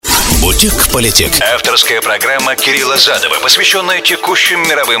Politic. Авторская программа Кирилла Задова, посвященная текущим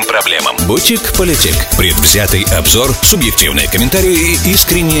мировым проблемам. Politic. Предвзятый обзор, субъективные комментарии и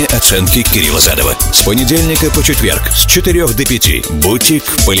искренние оценки Кирилла Задова. С понедельника по четверг с 4 до 5.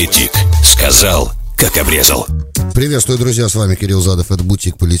 Politic. Сказал, как обрезал. Приветствую, друзья, с вами Кирилл Задов. Это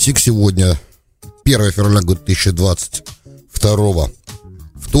Politic. Сегодня 1 февраля 2022.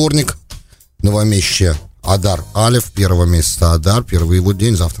 Вторник. Новомесячие Адар Алеф, первого месяца Адар, первый его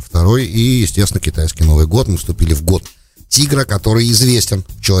день, завтра второй. И, естественно, китайский Новый год. Мы вступили в год Тигра, который известен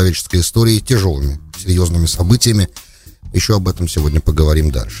в человеческой истории тяжелыми, серьезными событиями. Еще об этом сегодня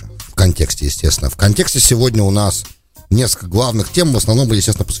поговорим дальше. В контексте, естественно. В контексте сегодня у нас несколько главных тем, в основном,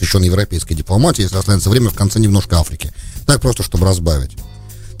 естественно, посвящены европейской дипломатии. Если останется время, в конце немножко Африки. Так просто, чтобы разбавить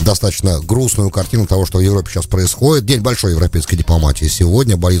достаточно грустную картину того, что в Европе сейчас происходит. День большой европейской дипломатии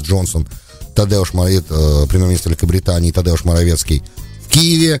сегодня. Борис Джонсон, премьер-министр Великобритании, Тадеуш Моровецкий в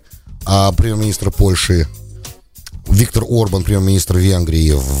Киеве, а премьер-министр Польши Виктор Орбан, премьер-министр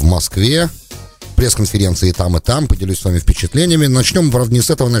Венгрии в Москве. Пресс-конференции и там. Поделюсь с вами впечатлениями. Начнем, правда, не с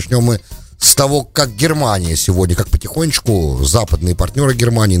этого, начнем мы с того, как Германия сегодня, как потихонечку западные партнеры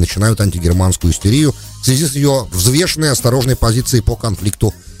Германии начинают антигерманскую истерию в связи с ее взвешенной, осторожной позицией по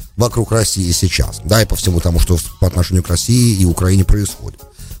конфликту вокруг России сейчас. Да, и по всему тому, что по отношению к России и Украине происходит.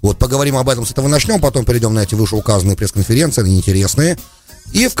 Вот, поговорим об этом, с этого начнем, потом перейдем на эти вышеуказанные пресс-конференции, они интересные.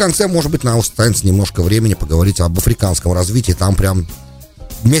 И в конце, может быть, нам останется немножко времени поговорить об африканском развитии. Там прям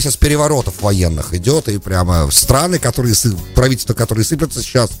месяц переворотов военных идет, и прямо страны, правительства, которые сыплются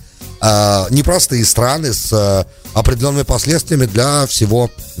сейчас, непростые страны с определенными последствиями для всего,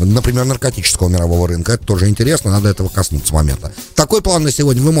 например, наркотического мирового рынка. Это тоже интересно, надо этого коснуться момента. Такой план на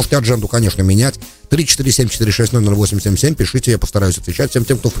сегодня. Вы можете адженду, конечно, менять. 347-460-0877. Пишите, я постараюсь отвечать всем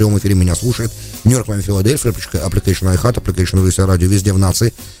тем, кто в прямом эфире меня слушает. Нью-Йорк, Майами, Филадельфия, application iHeart, application VSA Radio, везде в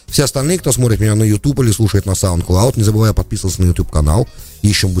нации. Все остальные, кто смотрит меня на YouTube или слушает на SoundCloud, не забывая подписываться на YouTube-канал.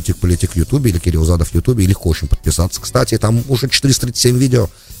 Ищем Politic в YouTube или Кирилл Задов в YouTube, и легко очень подписаться. Кстати, там уже 437 видео,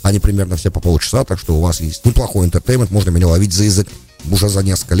 они примерно все по полчаса, так что у вас есть неплохой интертеймент, можно меня ловить за язык уже за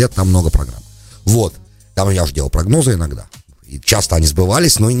несколько лет, там много программ. Вот, там я уже делал прогнозы иногда, и часто они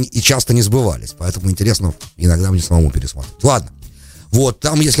сбывались, но и часто не сбывались, поэтому интересно иногда мне самому пересматривать. Ладно, вот,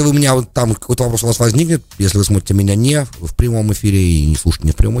 там, если вы меня, там какой-то вопрос у вас возникнет, если вы смотрите меня не в прямом эфире и не слушаете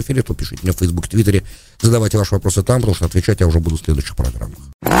меня в прямом эфире, то пишите мне в Фейсбуке, Твиттере, задавайте ваши вопросы там, потому что отвечать я уже буду в следующих программах.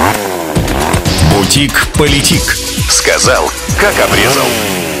 Politic. Сказал, как обрезал.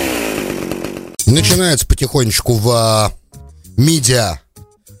 Начинается потихонечку в медиа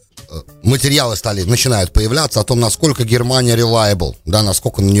материалы начинают появляться о том, насколько Германия reliable, да,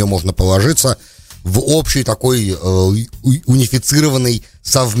 насколько на нее можно положиться в общей такой унифицированной,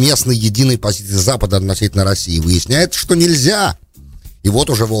 совместной, единой позиции Запада относительно России. Выясняется, что нельзя. И вот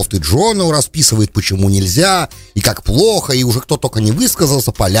уже Wall Street Journal расписывает, почему нельзя, и как плохо, и уже кто только не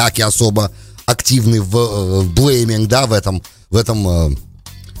высказался, поляки особо активны в блейминг, да, в этом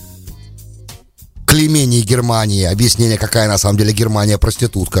клеймении Германии, объяснение, какая на самом деле Германия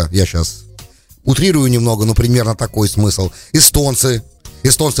проститутка. Я сейчас утрирую немного, но примерно такой смысл. Эстонцы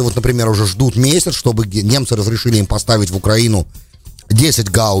вот, например, уже ждут месяц, чтобы немцы разрешили им поставить в Украину 10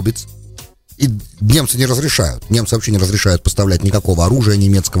 гаубиц. И немцы вообще не разрешают поставлять никакого оружия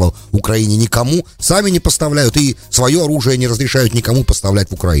немецкого Украине никому, сами не поставляют, и свое оружие не разрешают никому поставлять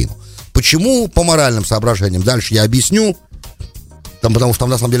в Украину. Почему? По моральным соображениям. Дальше я объясню. Потому что там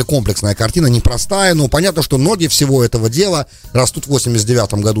на самом деле комплексная картина, непростая, но понятно, что ноги всего этого дела растут в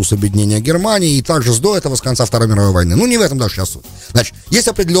 89 году с объединения Германии и также до этого, с конца Второй мировой войны. Ну, не в этом даже сейчас суть. Значит, есть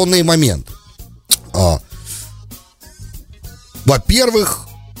определенные моменты. Во-первых,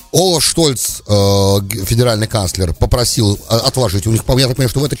 Олаф Штольц, федеральный канцлер, попросил отложить. У них, я так понимаю,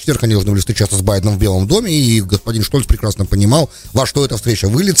 что в этот четверг они должны были встречаться с Байденом в Белом доме, и господин Штольц прекрасно понимал, во что эта встреча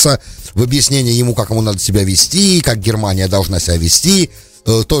выльется, в объяснение ему, как ему надо себя вести, как Германия должна себя вести.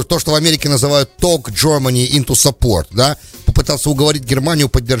 То, что в Америке называют talk Germany into support, да, попытаться уговорить Германию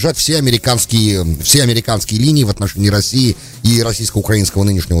поддержать все американские линии в отношении России и российско-украинского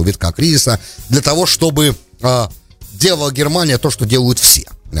нынешнего витка кризиса, для того, чтобы делала Германия то, что делают все.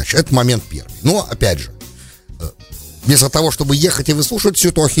 Значит, это момент первый. Но, опять же, вместо того, чтобы ехать и выслушивать всю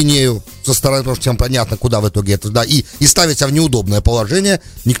эту ахинею со стороны, потому что всем понятно, куда в итоге это, да, и ставить себя в неудобное положение,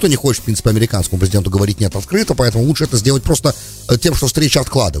 никто не хочет, в принципе, американскому президенту говорить нет открыто, поэтому лучше это сделать просто тем, что встреча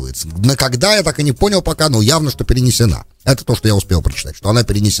откладывается. На когда, я так и не понял пока, но явно, что перенесена. Это то, что я успел прочитать, что она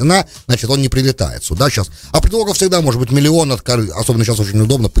перенесена, значит, он не прилетает сюда сейчас. А предлогов всегда может быть миллион, особенно сейчас очень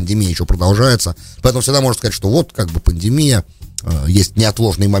удобно, пандемия еще продолжается, поэтому всегда можно сказать, что вот, как бы, пандемия, есть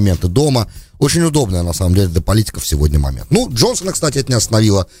неотложные моменты дома. Очень удобная, на самом деле, для политиков сегодня момент. Ну, Джонсона, кстати, это не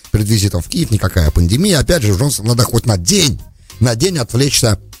остановило перед визитом в Киев, никакая пандемия. Опять же, Джонсону надо хоть на день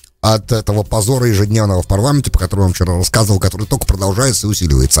отвлечься от этого позора ежедневного в парламенте, по которому я вчера рассказывал, который только продолжается и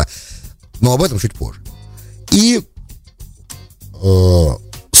усиливается. Но об этом чуть позже. И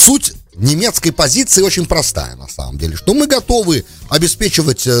суть немецкой позиции очень простая, на самом деле, что мы готовы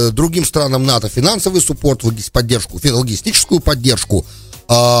обеспечивать другим странам НАТО финансовый суппорт, поддержку, логистическую поддержку,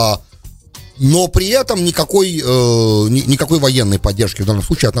 но при этом никакой военной поддержки в данном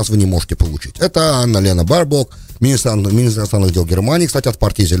случае от нас вы не можете получить. Это Анна-Лена Барбок, министр иностранных дел Германии, кстати, от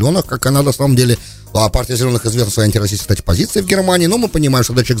партии Зеленых, как она на самом деле, партия Зеленых известна своей антироссийской, кстати, позицией в Германии, но мы понимаем,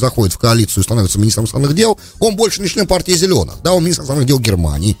 что когда человек заходит в коалицию и становится министром иностранных дел, он больше не член партии Зеленых, да, он министр иностранных дел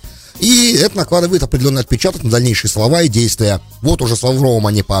Германии. И это накладывает определенный отпечаток на дальнейшие слова и действия. Вот уже с Лавровым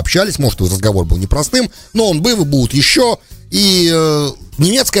они пообщались, может, разговор был непростым, но он был и будет еще. И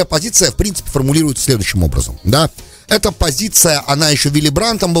немецкая позиция, в принципе, формулируется следующим образом, да. Эта позиция, она еще Вилли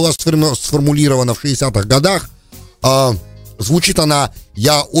Брандтом была сформулирована в 60-х годах. Звучит она,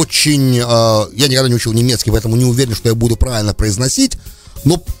 я никогда не учил немецкий, поэтому не уверен, что я буду правильно произносить,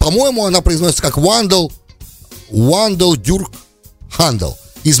 но, по-моему, она произносится как Wandel durch Handel.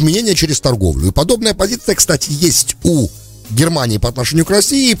 Изменения через торговлю. И подобная позиция, кстати, есть у Германии по отношению к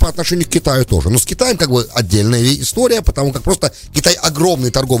России и по отношению к Китаю тоже. Но с Китаем как бы отдельная история, потому как просто Китай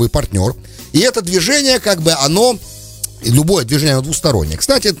огромный торговый партнер. И это движение, как бы оно, любое движение двустороннее.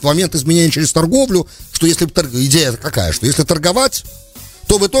 Кстати, этот момент изменения через торговлю, что если идея какая, что если торговать,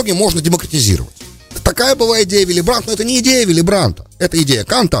 то в итоге можно демократизировать. Такая была идея Вилли Брандта, но это не идея Вилли Брандта, это идея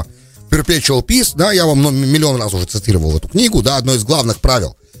Канта. Perpetual Peace, да, я вам миллион раз уже цитировал эту книгу, да, одно из главных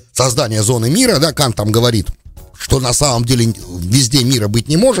правил создания зоны мира, да, Кант там говорит, что на самом деле везде мира быть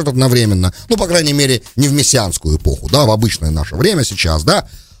не может одновременно, ну, по крайней мере, не в мессианскую эпоху, да, в обычное наше время сейчас, да,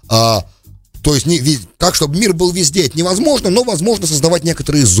 то есть так, чтобы мир был везде, это невозможно, но возможно создавать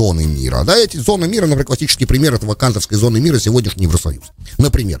некоторые зоны мира, да, эти зоны мира, например, классический пример этого кантовской зоны мира сегодняшний Евросоюз,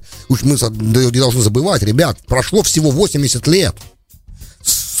 например, уж мы не должны забывать, ребят, прошло всего 80 лет,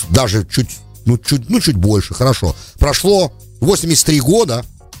 даже чуть больше, хорошо. Прошло 83 года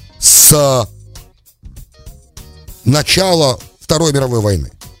с начала Второй мировой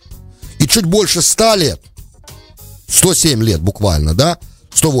войны. И чуть больше 100 лет, 107 лет буквально, да,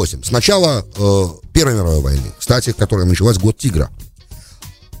 108, с начала Первой мировой войны, кстати, которая началась год Тигра.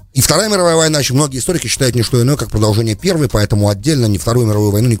 И Вторая мировая война, еще многие историки считают не что иное, как продолжение Первой, поэтому отдельно ни Вторую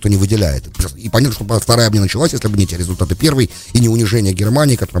мировую войну никто не выделяет. И понятно, что Вторая бы не началась, если бы не те результаты Первой и не унижение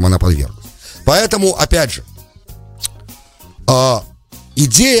Германии, которым она подверглась. Поэтому, опять же,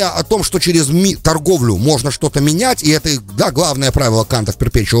 идея о том, что через торговлю можно что-то менять, и это, да, главное правило Канта в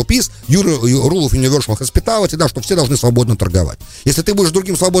Perpetual Peace, rule of universal hospitality, да, что все должны свободно торговать. Если ты будешь с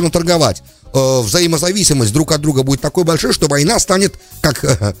другим свободно торговать, взаимозависимость друг от друга будет такой большой, что война станет,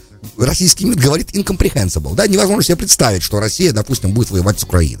 как российский МИД говорит, incomprehensible. Да, невозможно себе представить, что Россия, допустим, будет воевать с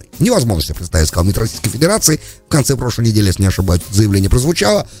Украиной. Невозможно себе представить, сказал МИД Российской Федерации. В конце прошлой недели, если не ошибаюсь, заявление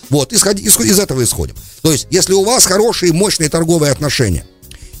прозвучало. Вот, из этого исходим. То есть, если у вас хорошие, мощные торговые отношения,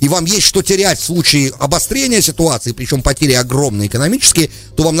 и вам есть что терять в случае обострения ситуации, причем потери огромные экономические,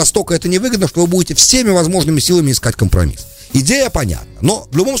 то вам настолько это невыгодно, что вы будете всеми возможными силами искать компромисс. Идея понятна, но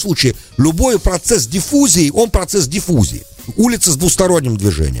в любом случае любой процесс диффузии, он процесс диффузии. Улица с двусторонним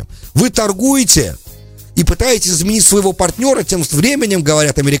движением. Вы торгуете и пытаетесь изменить своего партнера, тем временем,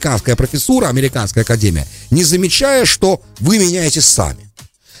 говорят американская профессура, американская академия, не замечая, что вы меняетесь сами.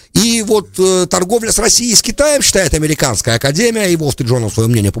 И вот торговля с Россией и с Китаем, считает американская академия, и Wall Street Journal свое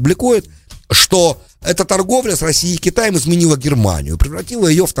мнение публикует, что эта торговля с Россией и Китаем изменила Германию, превратила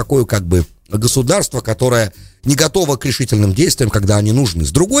ее в такое как бы государство, которое не готово к решительным действиям, когда они нужны.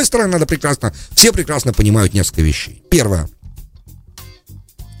 С другой стороны, все прекрасно понимают несколько вещей. Первое.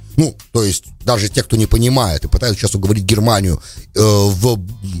 То есть, даже те, кто не понимает и пытаются сейчас уговорить Германию в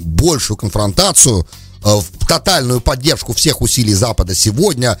большую конфронтацию, в тотальную поддержку всех усилий Запада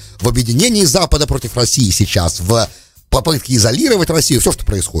сегодня, в объединении Запада против России сейчас, в попытке изолировать Россию, все, что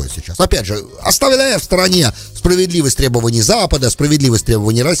происходит сейчас. Опять же, оставляя в стороне справедливость требований Запада, справедливость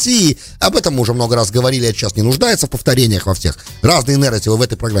требований России, об этом мы уже много раз говорили, это сейчас не нуждается в повторениях во всех. Разные нарративы в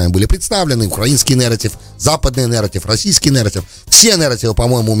этой программе были представлены, украинский нарратив, западный нарратив, российский нарратив. Все нарративы,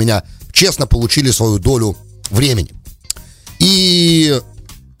 по-моему, у меня честно получили свою долю времени. И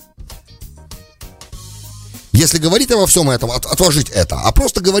если говорить обо всем этом, отложить это, а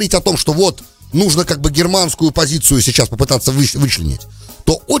просто говорить о том, что вот нужно как бы германскую позицию сейчас попытаться вычленить,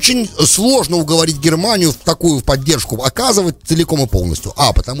 то очень сложно уговорить Германию в такую поддержку оказывать целиком и полностью.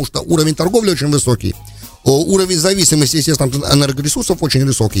 Потому что уровень торговли очень высокий, Уровень зависимости, естественно, от энергоресурсов очень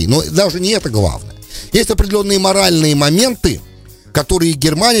высокий, но даже не это главное. Есть определенные моральные моменты, которые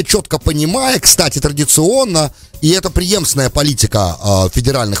Германия четко понимая, кстати, традиционно, и это преемственная политика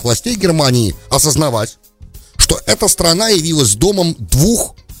федеральных властей Германии, осознавать, что эта страна явилась домом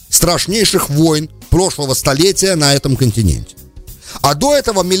двух страшнейших войн прошлого столетия на этом континенте. А до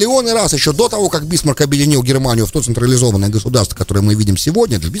этого миллионы раз, еще до того, как Бисмарк объединил Германию в то централизованное государство, которое мы видим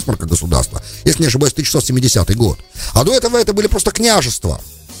сегодня, это же Бисмарка государство, если не ошибаюсь, 1670 год. А до этого это были просто княжества,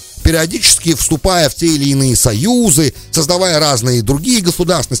 периодически вступая в те или иные союзы, создавая разные другие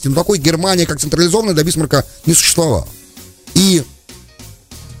государственности. Но такой Германии, как централизованная, до Бисмарка не существовало. И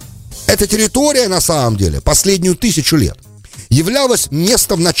эта территория, на самом деле, последнюю 1000 лет являлась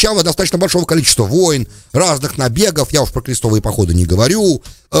местом начала достаточно большого количества войн, разных набегов, я уж про крестовые походы не говорю,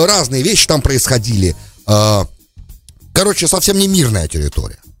 разные вещи там происходили. Короче, совсем не мирная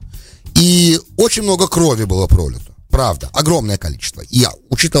территория. И очень много крови было пролито. Правда, огромное количество. И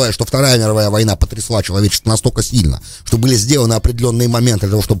учитывая, что Вторая мировая война потрясла человечество настолько сильно, что были сделаны определенные моменты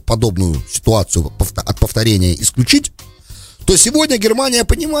для того, чтобы подобную ситуацию от повторения исключить, то сегодня Германия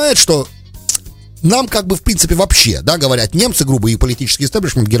понимает, что нам как бы в принципе вообще, да, говорят немцы, грубо, и политический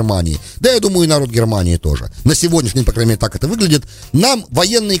истеблишмент Германии, да, я думаю, и народ Германии тоже. На сегодняшний день, по крайней мере, так это выглядит. Нам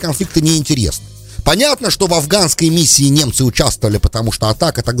военные конфликты не интересны. Понятно, что в афганской миссии немцы участвовали, потому что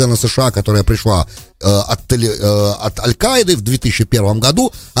атака тогда на США, которая пришла от Аль-Каиды в 2001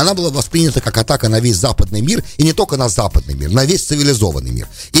 году, она была воспринята как атака на весь западный мир, и не только на западный мир, на весь цивилизованный мир.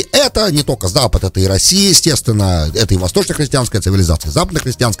 И это не только Запад, это и Россия, естественно, это и восточно-христианская цивилизация, и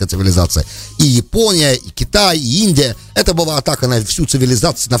западно-христианская цивилизация, и Япония, и Китай, и Индия. Это была атака на всю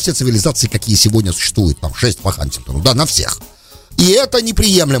цивилизацию, на все цивилизации, какие сегодня существуют, там 6 по Хантингтону, да, на всех. И это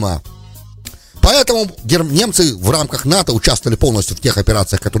неприемлемо. Поэтому немцы в рамках НАТО участвовали полностью в тех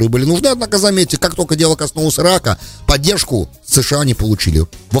операциях, которые были нужны. Однако, заметьте, как только дело коснулось Ирака, поддержку США не получили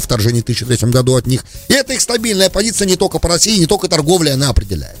во вторжении в 2003 году от них. И это их стабильная позиция не только по России, не только торговля, она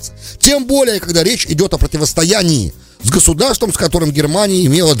определяется. Тем более, когда речь идет о противостоянии с государством, с которым Германия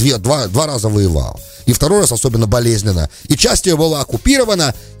имела два раза воевала. И второй раз особенно болезненно. И часть ее была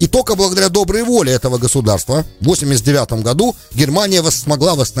оккупирована, и только благодаря доброй воле этого государства в 1989 году Германия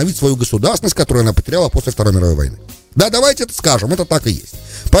смогла восстановить свою государственность, которую она потеряла после Второй мировой войны. Да, давайте это скажем, это так и есть.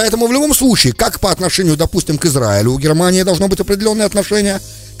 Поэтому в любом случае, как по отношению, допустим, к Израилю у Германии должно быть определенное отношение,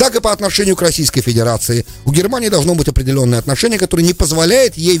 так и по отношению к Российской Федерации у Германии должно быть определенное отношение, которое не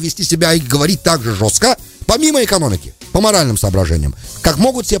позволяет ей вести себя и говорить так же жестко, помимо экономики, по моральным соображениям, как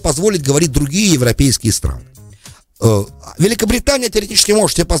могут себе позволить говорить другие европейские страны. Великобритания теоретически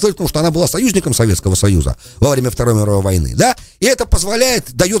может себе позволить, потому что она была союзником Советского Союза во время Второй мировой войны, да, и это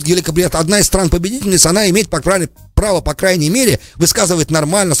позволяет, дает Великобритании, одна из стран-победительниц, она имеет право, по крайней мере, высказывать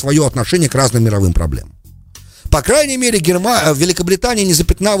нормально свое отношение к разным мировым проблемам. По крайней мере, Великобритания не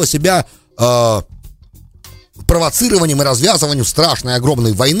запятнала себя провоцированием и развязыванием страшной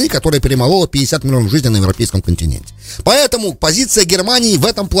огромной войны, которая перемолола 50 миллионов жизней на европейском континенте. Поэтому позиция Германии в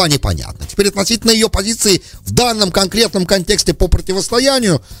этом плане понятна. Теперь относительно ее позиции в данном конкретном контексте по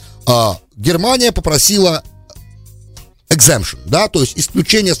противостоянию, Германия попросила exemption, да, то есть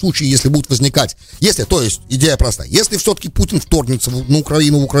исключение в случае, если будут возникать, то есть идея простая, если все-таки Путин вторгнется в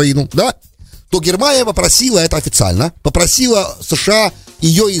Украину, да, то Германия попросила, это официально, попросила США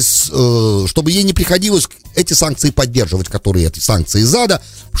чтобы ей не приходилось эти санкции поддерживать, эти санкции из ада,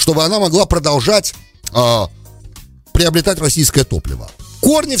 чтобы она могла продолжать приобретать российское топливо.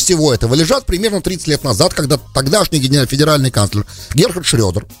 Корни всего этого лежат примерно 30 лет назад, когда тогдашний федеральный канцлер Герхард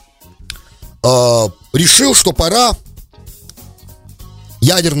Шредер решил, что пора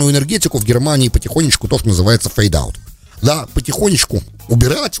ядерную энергетику в Германии потихонечку, то, что называется fade-out. Да, потихонечку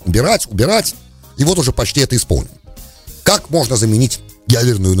убирать, и вот уже почти это исполнено. Как можно заменить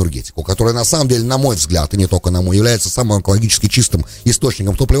ядерную энергетику, которая на самом деле, на мой взгляд, и не только на мой, является самым экологически чистым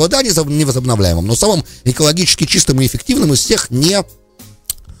источником топлива, да, невозобновляемым, но самым экологически чистым и эффективным из всех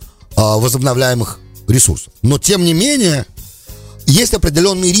невозобновляемых ресурсов. Но, тем не менее, есть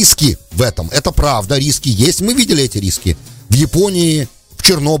определенные риски в этом. Это правда, риски есть. Мы видели эти риски в Японии, в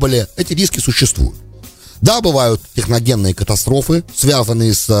Чернобыле. Эти риски существуют. Да, бывают техногенные катастрофы,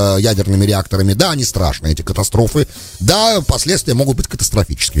 связанные с ядерными реакторами. Да, они страшные, эти катастрофы. Да, последствия могут быть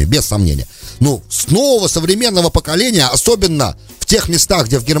катастрофическими, без сомнения. Но с нового современного поколения, особенно в тех местах,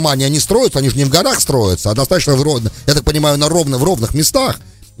 где в Германии они строятся, они же не в горах строятся, а достаточно, я так понимаю, в ровных местах,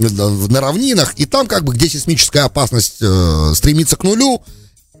 на равнинах, и там где сейсмическая опасность стремится к нулю,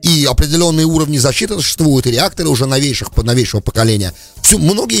 и определенные уровни защиты существуют, и реакторы уже новейшего поколения.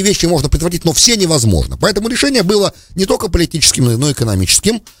 Многие вещи можно предотвратить, но все невозможно. Поэтому решение было не только политическим, но и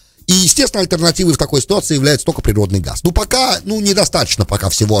экономическим. И, естественно, альтернативой в такой ситуации является только природный газ. Пока, недостаточно пока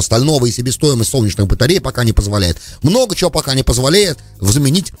всего остального, и себестоимость солнечных батарей пока не позволяет. Много чего пока не позволяет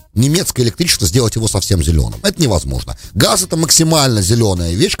заменить немецкое электричество, сделать его совсем зеленым. Это невозможно. Газ — это максимально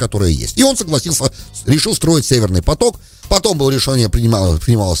зеленая вещь, которая есть. И он согласился, решил строить Северный поток. Потом было решение,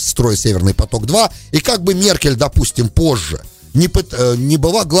 принималось строить Северный поток-2. И как бы Меркель, допустим, позже не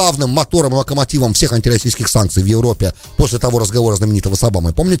была главным мотором и локомотивом всех антироссийских санкций в Европе после того разговора знаменитого с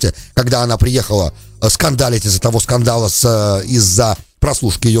Обамой. Помните, когда она приехала скандалить из-за того скандала из-за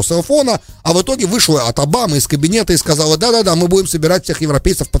прослушки ее селфона, а в итоге вышла от Обамы из кабинета и сказала: да-да-да, мы будем собирать всех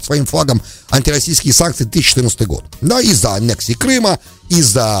европейцев под своим флагом антироссийские санкции 2014 год. Да, из-за аннексии Крыма,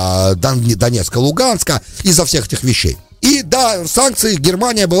 из-за Донецка, Луганска, из-за всех этих вещей. И да, санкции,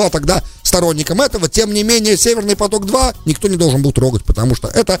 Германия была тогда сторонником этого, тем не менее, Северный поток-2 никто не должен был трогать, потому что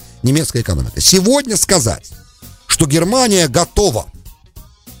это немецкая экономика. Сегодня сказать, что Германия готова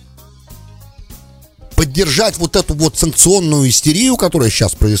поддержать вот эту вот санкционную истерию, которая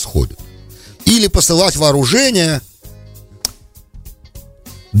сейчас происходит, или посылать вооружение,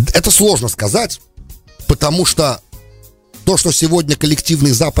 это сложно сказать, потому что то, что сегодня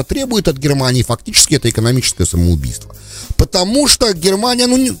коллективный Запад требует от Германии, фактически это экономическое самоубийство. Потому что Германия,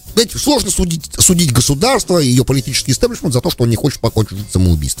 сложно судить государство и ее политический истеблишмент за то, что он не хочет покончить с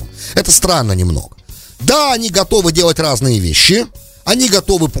самоубийством. Это странно немного. Да, они готовы делать разные вещи, они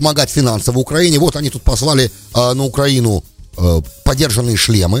готовы помогать финансово Украине. Вот они тут послали на Украину подержанные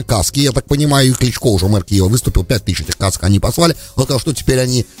шлемы, каски, я так понимаю, и Кличко уже, мэр Киева, выступил, 5000 этих касок они послали. Он сказал, что теперь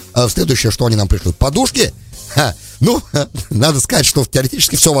они, следующее, что они нам пришлют, подушки. Надо сказать, что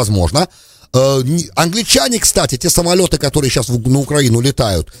теоретически все возможно. Англичане, кстати, те самолеты, которые сейчас на Украину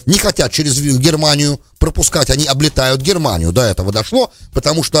летают, не хотят через Германию пропускать, они облетают Германию. До этого дошло,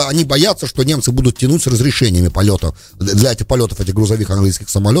 потому что они боятся, что немцы будут тянуть с разрешениями полетов, для этих полетов этих грузовых английских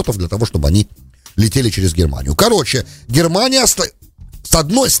самолетов, для того, чтобы они летели через Германию. Короче, Германия, с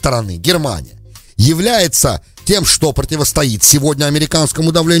одной стороны, Германия является тем, что противостоит сегодня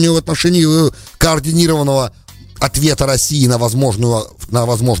американскому давлению в отношении координированного ответа России на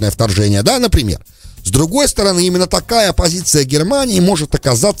возможное вторжение, да, например. С другой стороны, именно такая позиция Германии может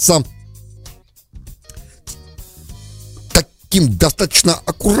оказаться таким достаточно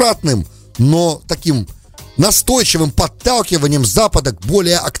аккуратным, но таким настойчивым подталкиванием Запада к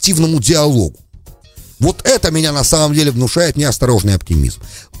более активному диалогу. Вот это меня на самом деле внушает неосторожный оптимизм.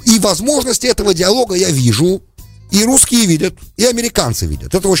 И возможности этого диалога я вижу, и русские видят, и американцы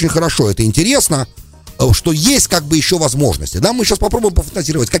видят. Это очень хорошо, это интересно, что есть как бы еще возможности. Да, мы сейчас попробуем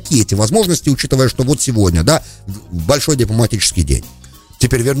пофантазировать, какие эти возможности, учитывая, что вот сегодня, да, большой дипломатический день.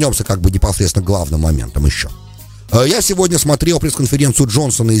 Теперь вернемся как бы непосредственно к главным моментам еще. Я сегодня смотрел пресс-конференцию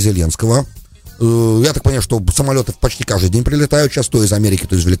Джонсона и Зеленского. Я так понимаю, что самолеты почти каждый день прилетают сейчас, то из Америки,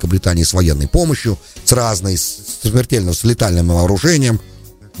 то из Великобритании, с военной помощью, с разной, смертельно, с летальным вооружением.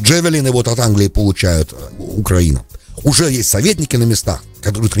 Джевелины вот от Англии получают Украина. Уже есть советники на местах,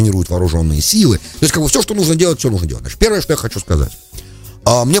 которые тренируют вооруженные силы. То есть, как бы, все, что нужно делать, все нужно делать. Значит, первое, что я хочу сказать.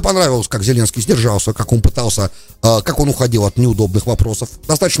 Мне понравилось, как Зеленский сдержался, как он пытался, как он уходил от неудобных вопросов.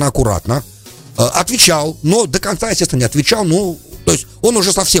 Достаточно аккуратно. Отвечал, но до конца, естественно, не отвечал. То есть, он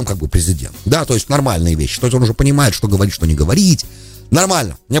уже совсем как бы президент. Да, то есть, нормальные вещи. То есть, он уже понимает, что говорить, что не говорить.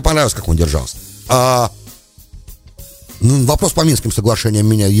 Нормально. Мне понравилось, как он держался. Вопрос по Минским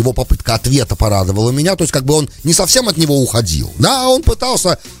соглашениям его попытка ответа порадовала меня, то есть как бы он не совсем от него уходил, да, он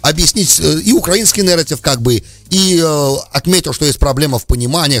пытался объяснить и украинский нарратив как бы, и отметил, что есть проблема в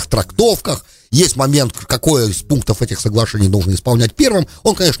пониманиях, трактовках, есть момент, какой из пунктов этих соглашений должен исполнять первым.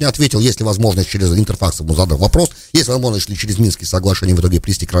 Он, конечно, не ответил, есть ли возможность через интерфакс, ему задал вопрос, есть ли возможность ли через Минские соглашения в итоге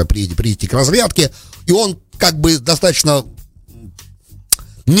прийти к разрядке, и он как бы достаточно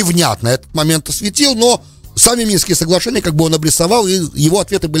невнятно этот момент осветил, но сами Минские соглашения как бы он обрисовал, и его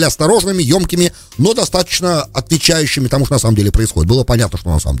ответы были осторожными, емкими, но достаточно отвечающими тому, что на самом деле происходит. Было понятно, что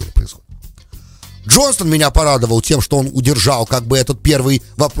на самом деле происходит. Джонсон меня порадовал тем, что он удержал как бы этот первый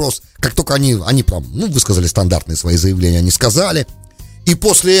вопрос, как только они прям, высказали стандартные свои заявления, они сказали. И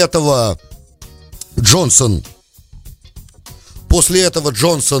после этого Джонсон,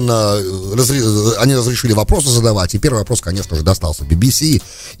 они разрешили вопросы задавать, и первый вопрос, конечно же, достался BBC,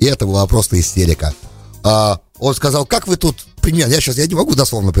 и это была просто истерика. Он сказал, как вы тут, примерно, я не могу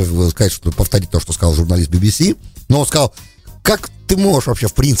дословно сказать, что повторить то, что сказал журналист BBC, но он сказал, как ты можешь вообще,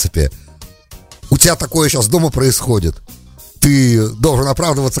 в принципе, у тебя такое сейчас дома происходит, ты должен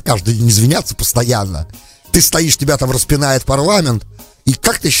оправдываться каждый день, извиняться постоянно, ты стоишь, тебя там распинает парламент, и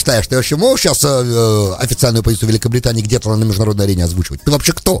как ты считаешь, ты вообще можешь сейчас официальную позицию Великобритании где-то на международной арене озвучивать? Ты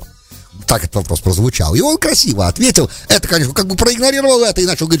вообще кто? Так этот вопрос прозвучал. И он красиво ответил. Это, конечно, как бы проигнорировал это и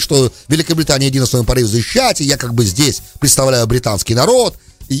начал говорить, что Великобритания едина в своем порыве защищать, и я как бы здесь представляю британский народ,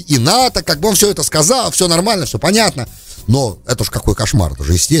 и НАТО, как бы он все это сказал, все нормально, все понятно. Но это же какой кошмар, это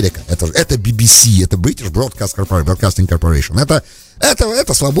же истерика. Это BBC, это British Broadcasting Corporation.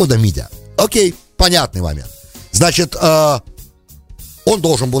 Это свобода медиа. Окей, понятный момент. Значит, он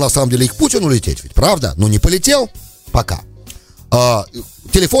должен был на самом деле и к Путину лететь, ведь правда? Но не полетел пока.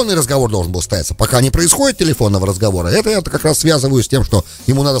 Телефонный разговор должен был состояться. Пока не происходит телефонного разговора. Это я как раз связываю с тем, что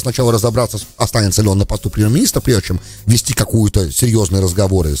ему надо сначала разобраться, останется ли он на посту премьер-министра, прежде чем вести какую-то серьезные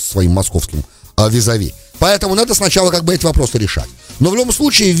разговоры с своим московским визави. Поэтому надо сначала как бы эти вопросы решать. Но в любом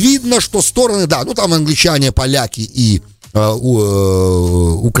случае видно, что стороны, да, ну там англичане, поляки и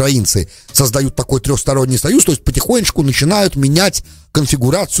украинцы создают такой трехсторонний союз, то есть потихонечку начинают менять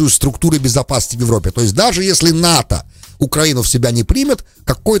конфигурацию структуры безопасности в Европе. То есть даже если НАТО Украину в себя не примет,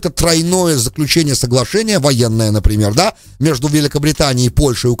 какое-то тройное заключение соглашения, военное, например, да, между Великобританией,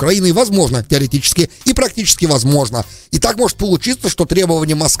 Польшей и Украиной возможно, теоретически и практически возможно. И так может получиться, что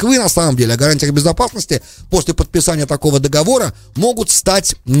требования Москвы, на самом деле, о гарантиях безопасности после подписания такого договора могут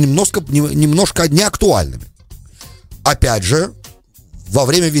стать немножко неактуальными. Опять же, во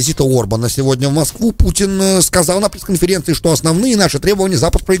время визита Орбана сегодня в Москву Путин сказал на пресс-конференции, что основные наши требования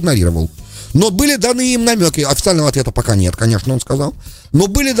Запад проигнорировал. Но были даны им намеки, официального ответа пока нет, конечно, он сказал, но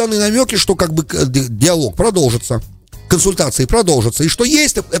были даны намеки, что как бы диалог продолжится, консультации продолжатся, и что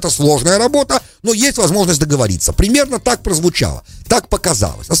есть, это сложная работа, но есть возможность договориться. Примерно так прозвучало, так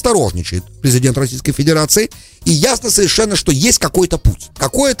показалось. Осторожничает президент Российской Федерации, и ясно совершенно, что есть какой-то путь.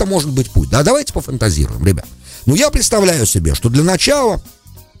 Какой это может быть путь? Да, давайте пофантазируем, ребят. Ну, я представляю себе, что для начала,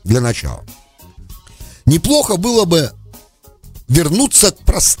 неплохо было бы вернуться к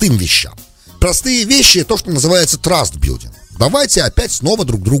простым вещам. Простые вещи, то, что называется trust building. Давайте опять снова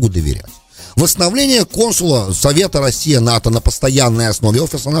друг другу доверять. Восстановление консула Совета Россия-НАТО на постоянной основе,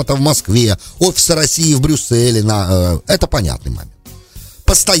 офиса НАТО в Москве, офиса России в Брюсселе, это понятный момент.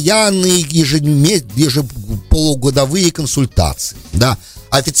 Постоянные ежеполугодовые консультации, да.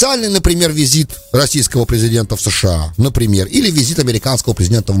 Официальный, например, визит российского президента в США, например, или визит американского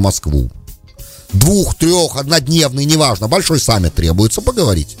президента в Москву. 2, 3, однодневный, неважно, большой саммит требуется,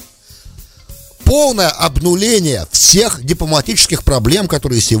 поговорить. Полное обнуление всех дипломатических проблем,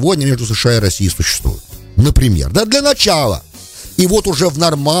 которые сегодня между США и Россией существуют. Например, да, для начала. И вот уже в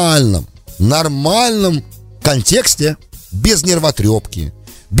нормальном контексте, без нервотрепки,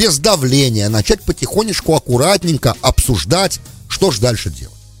 без давления, начать потихонечку, аккуратненько обсуждать, что же дальше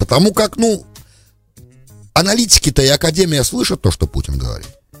делать. Потому как, аналитики-то и академия слышат то, что Путин говорит.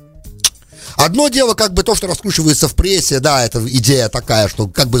 Одно дело, как бы то, что раскручивается в прессе, да, это идея такая, что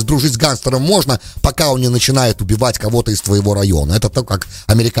как бы сдружить с гангстером можно, пока он не начинает убивать кого-то из твоего района. Это то, как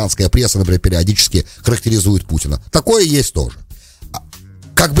американская пресса, например, периодически характеризует Путина. Такое есть тоже.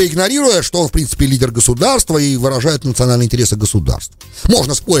 Как бы игнорируя, что он, в принципе, лидер государства и выражает национальные интересы государства.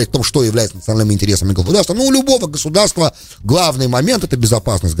 Можно спорить о том, что является национальными интересами государства, но у любого государства главный момент – это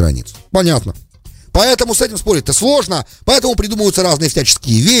безопасность границ. Понятно. Поэтому с этим спорить-то сложно, поэтому придумываются разные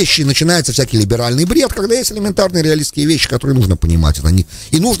всяческие вещи, начинается всякий либеральный бред, когда есть элементарные реалистские вещи, которые нужно понимать,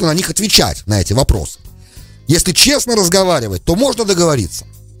 и нужно на них отвечать, на эти вопросы. Если честно разговаривать, то можно договориться.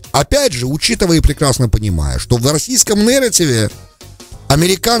 Опять же, учитывая и прекрасно понимая, что в российском нарративе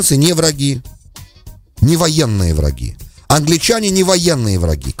американцы не враги, не военные враги, англичане не военные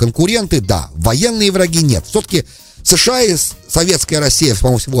враги, конкуренты, да, военные враги нет. Все-таки США и Советская Россия,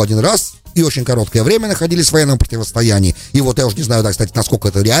 по-моему, всего один раз и очень короткое время находились в военном противостоянии. И вот я уже не знаю, да, кстати, насколько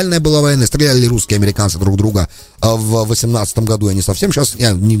это реальная была война. Стреляли ли русские и американцы друг друга в 18-м году. Я не совсем сейчас,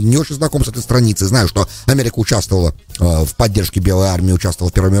 я не очень знаком с этой страницей. Знаю, что Америка участвовала в поддержке Белой армии,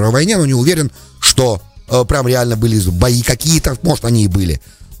 участвовала в Первой мировой войне, но не уверен, что прям реально были бои какие-то, может, они и были.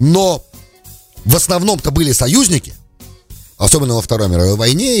 Но в основном-то были союзники, особенно во Второй мировой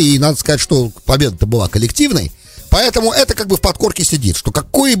войне, и надо сказать, что победа-то была коллективной. Поэтому это как бы в подкорке сидит, что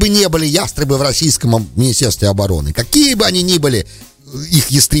какие бы ни были ястребы в российском Министерстве обороны, какие бы они ни были, их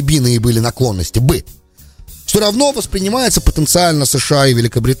ястребиные были наклонности бы, все равно воспринимается потенциально США и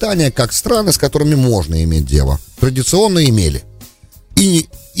Великобритания как страны, с которыми можно иметь дело. Традиционно имели. И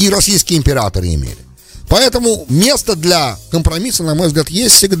российские императоры имели. Поэтому место для компромисса, на мой взгляд,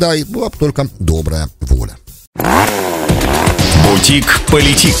 есть всегда, и была бы только добрая воля.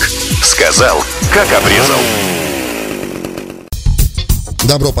 Бутик-политик. Сказал, как обрезал.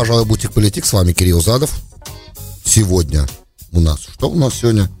 Добро пожаловать в Бутик-политик, с вами Кирилл Задов. Сегодня у нас, что у нас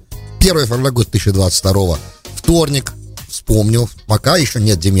сегодня? 1 февраля 2022, вторник, вспомнил, пока еще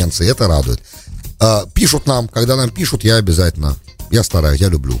нет деменции, это радует. Пишут нам, когда нам пишут, я обязательно, я стараюсь, я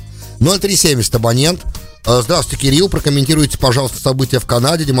люблю. 0370 абонент. Здравствуйте, Кирилл. Прокомментируйте, пожалуйста, события в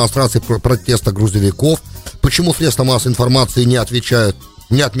Канаде, демонстрации протеста грузовиков. Почему средства массовой информации не отмечают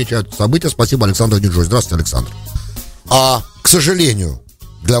события? Спасибо, Александр Нью-Джерси. Здравствуйте, Александр. К сожалению,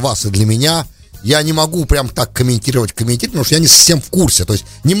 для вас и для меня, я не могу прям так комментировать, потому что я не совсем в курсе. То есть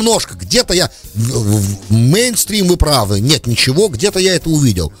немножко, где-то я в мейнстрим, вы правы, нет ничего, где-то я это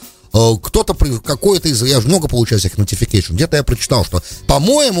увидел. Кто-то, какой-то из... Я же много получаю всяких notification. Где-то я прочитал, что,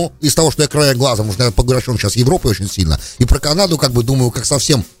 по-моему, из того, что я краем глаза, потому что я поглощен сейчас Европой очень сильно, и про Канаду, как бы, думаю, как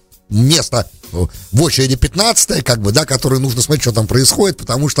совсем место в очереди 15-е, как бы, да, которое нужно смотреть, что там происходит,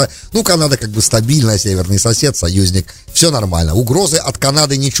 потому что, ну, Канада, как бы, стабильная, северный сосед, союзник, все нормально. Угрозы от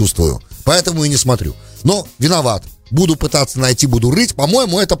Канады не чувствую, поэтому и не смотрю. Но виноват. Буду пытаться найти, буду рыть.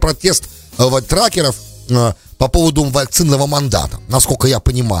 По-моему, это протест тракеров по поводу вакцинного мандата. Насколько я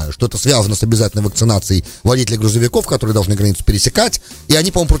понимаю, что это связано с обязательной вакцинацией водителей грузовиков, которые должны границу пересекать, и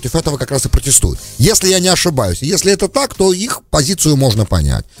они, по-моему, против этого как раз и протестуют. Если я не ошибаюсь, если это так, то их позицию можно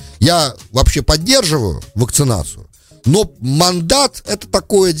понять. Я вообще поддерживаю вакцинацию, но мандат — это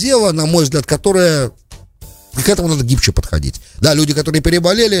такое дело, на мой взгляд, которое... К этому надо гибче подходить. Да, люди, которые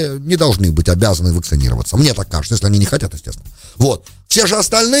переболели, не должны быть обязаны вакцинироваться. Мне так кажется, если они не хотят, естественно. Вот. Все же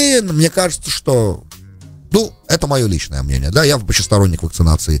остальные, мне кажется, что... Ну, это мое личное мнение, да, я вообще сторонник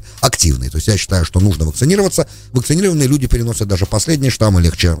вакцинации активной, то есть я считаю, что нужно вакцинироваться, вакцинированные люди переносят даже последние штаммы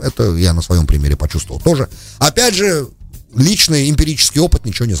легче, это я на своем примере почувствовал тоже. Опять же, личный эмпирический опыт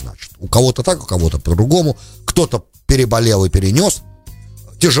ничего не значит, у кого-то так, у кого-то по-другому, кто-то переболел и перенес,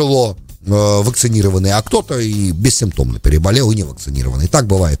 тяжело вакцинированный, а кто-то и бессимптомно переболел и не вакцинированный, так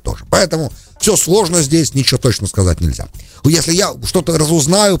бывает тоже, поэтому... Все сложно здесь, ничего точно сказать нельзя. Если я что-то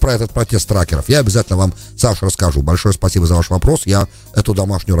разузнаю про этот протест тракеров, я обязательно вам, Саша, расскажу. Большое спасибо за ваш вопрос, я эту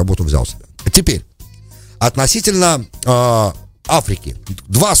домашнюю работу взял себе. Теперь, относительно Африки.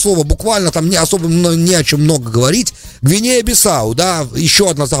 Два слова буквально, там не особо не о чем много говорить. Гвинея-Бисау, да, еще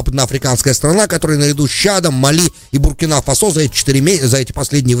одна западноафриканская страна, которая наряду с Чадом, Мали и Буркина-Фасо за эти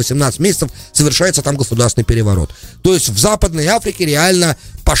последние 18 месяцев совершается там государственный переворот. То есть в Западной Африке реально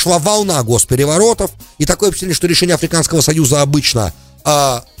пошла волна госпереворотов, и такое впечатление, что решение Африканского Союза обычно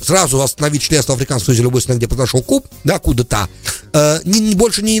сразу остановить членство Африканского Союза любой страны, где произошел куп, да, куда-то,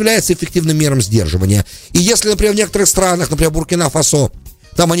 больше не является эффективным мером сдерживания. И если, например, в некоторых странах, например, Буркина-Фасо,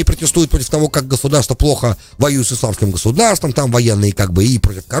 там они протестуют против того, как государство плохо воюет с исламским государством, там военные как бы и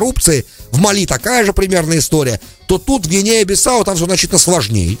против коррупции, в Мали такая же примерная история, то тут в Гвинее-Бисау там все значительно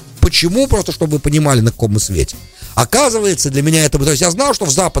сложнее. Почему? Просто чтобы вы понимали, на каком мы свете. Оказывается, для меня это... То есть я знал, что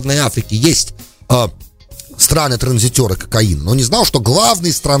в Западной Африке есть страны-транзитеры кокаина, но не знал, что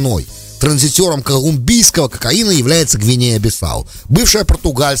главной страной транзитером колумбийского кокаина является Гвинея-Бисау. Бывшая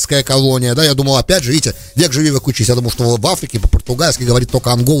португальская колония, да, я думал, опять же, видите, век живи, век учись, я думал, что в Африке по-португальски говорит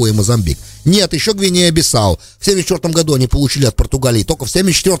только Ангола и Мозамбик. Нет, еще Гвинея-Бисау. В 1974 году они получили от Португалии, только в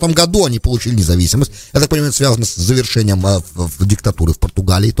 1974 году они получили независимость. Я так понимаю, это связано с завершением диктатуры в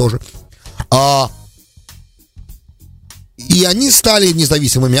Португалии тоже. И они стали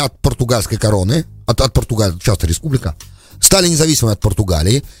независимыми от португальской короны, от Португалии, часто республика, стали независимыми от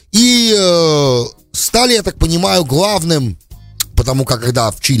Португалии и стали, я так понимаю, главным, потому как когда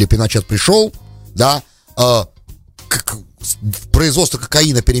в Чили Пиночет пришел, да, производство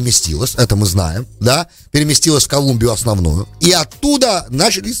кокаина переместилось, это мы знаем, да, переместилось в Колумбию основную, и оттуда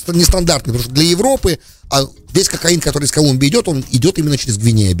начались нестандартные, потому что для Европы весь кокаин, который из Колумбии идет, он идет именно через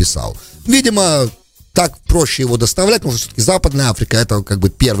Гвинея-Бисау. Видимо, так проще его доставлять, потому что все-таки Западная Африка — это как бы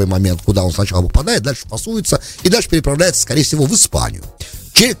первый момент, куда он сначала попадает, дальше фасуется и дальше переправляется, скорее всего, в Испанию.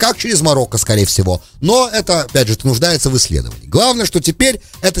 Как через Марокко, скорее всего. Но это, опять же, нуждается в исследовании. Главное, что теперь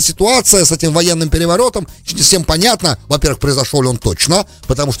эта ситуация с этим военным переворотом, не всем понятно, во-первых, произошел ли он точно,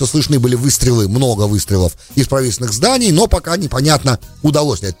 потому что слышны были выстрелы, много выстрелов из правительственных зданий, но пока непонятно,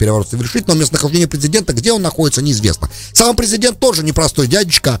 удалось ли этот переворот совершить, но местонахождение президента, где он находится, неизвестно. Сам президент тоже непростой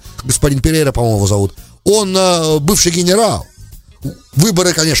дядечка, господин Перейра, по-моему, его зовут, он бывший генерал.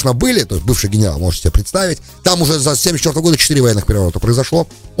 Выборы, конечно, были, то есть бывший генерал, можете себе представить. Там уже за 1974 года 4 военных переворота произошло.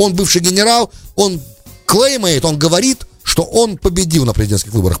 Он бывший генерал, он клеймает, он говорит, что он победил на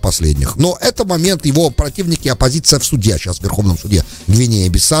президентских выборах последних. Но это момент, его противники, оппозиция в суде, сейчас в Верховном суде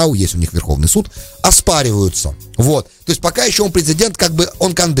Гвинея-Бисау, есть у них Верховный суд, оспариваются. Вот. То есть пока еще он президент, как бы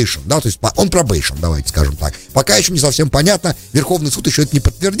он condition, да, то есть он probation, давайте скажем так. Пока еще не совсем понятно, Верховный суд еще это не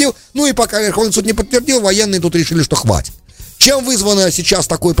подтвердил. Ну и пока Верховный суд не подтвердил, военные тут решили, что хватит. Чем вызвано сейчас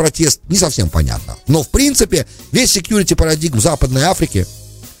такой протест, не совсем понятно. Но, в принципе, весь security парадигм Западной Африки,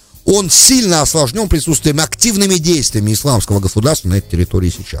 он сильно осложнен присутствием, активными действиями исламского государства на этой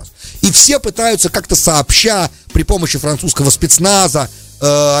территории сейчас. И все пытаются как-то сообща при помощи французского спецназа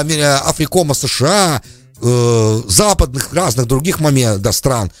Африкома США, западных разных других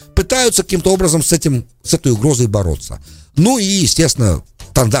стран пытаются каким-то образом с этой угрозой бороться. Ну и, естественно,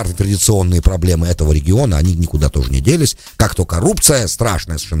 стандартные традиционные проблемы этого региона, они никуда тоже не делись, как то коррупция,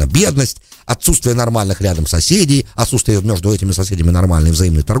 страшная совершенно бедность, отсутствие нормальных рядом соседей, отсутствие между этими соседями нормальной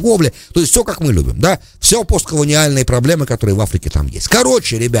взаимной торговли, то есть все как мы любим, да, все постколониальные проблемы, которые в Африке там есть.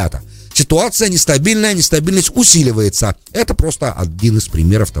 Короче, ребята, ситуация нестабильная, нестабильность усиливается. Это просто один из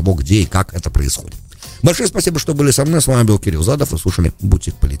примеров того, где и как это происходит. Большое спасибо, что были со мной. С вами был Кирилл Задов. Вы слушали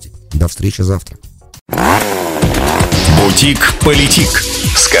 «Бутик Политик». До встречи завтра. «Бутик Политик».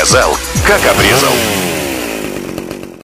 Сказал, как обрезал.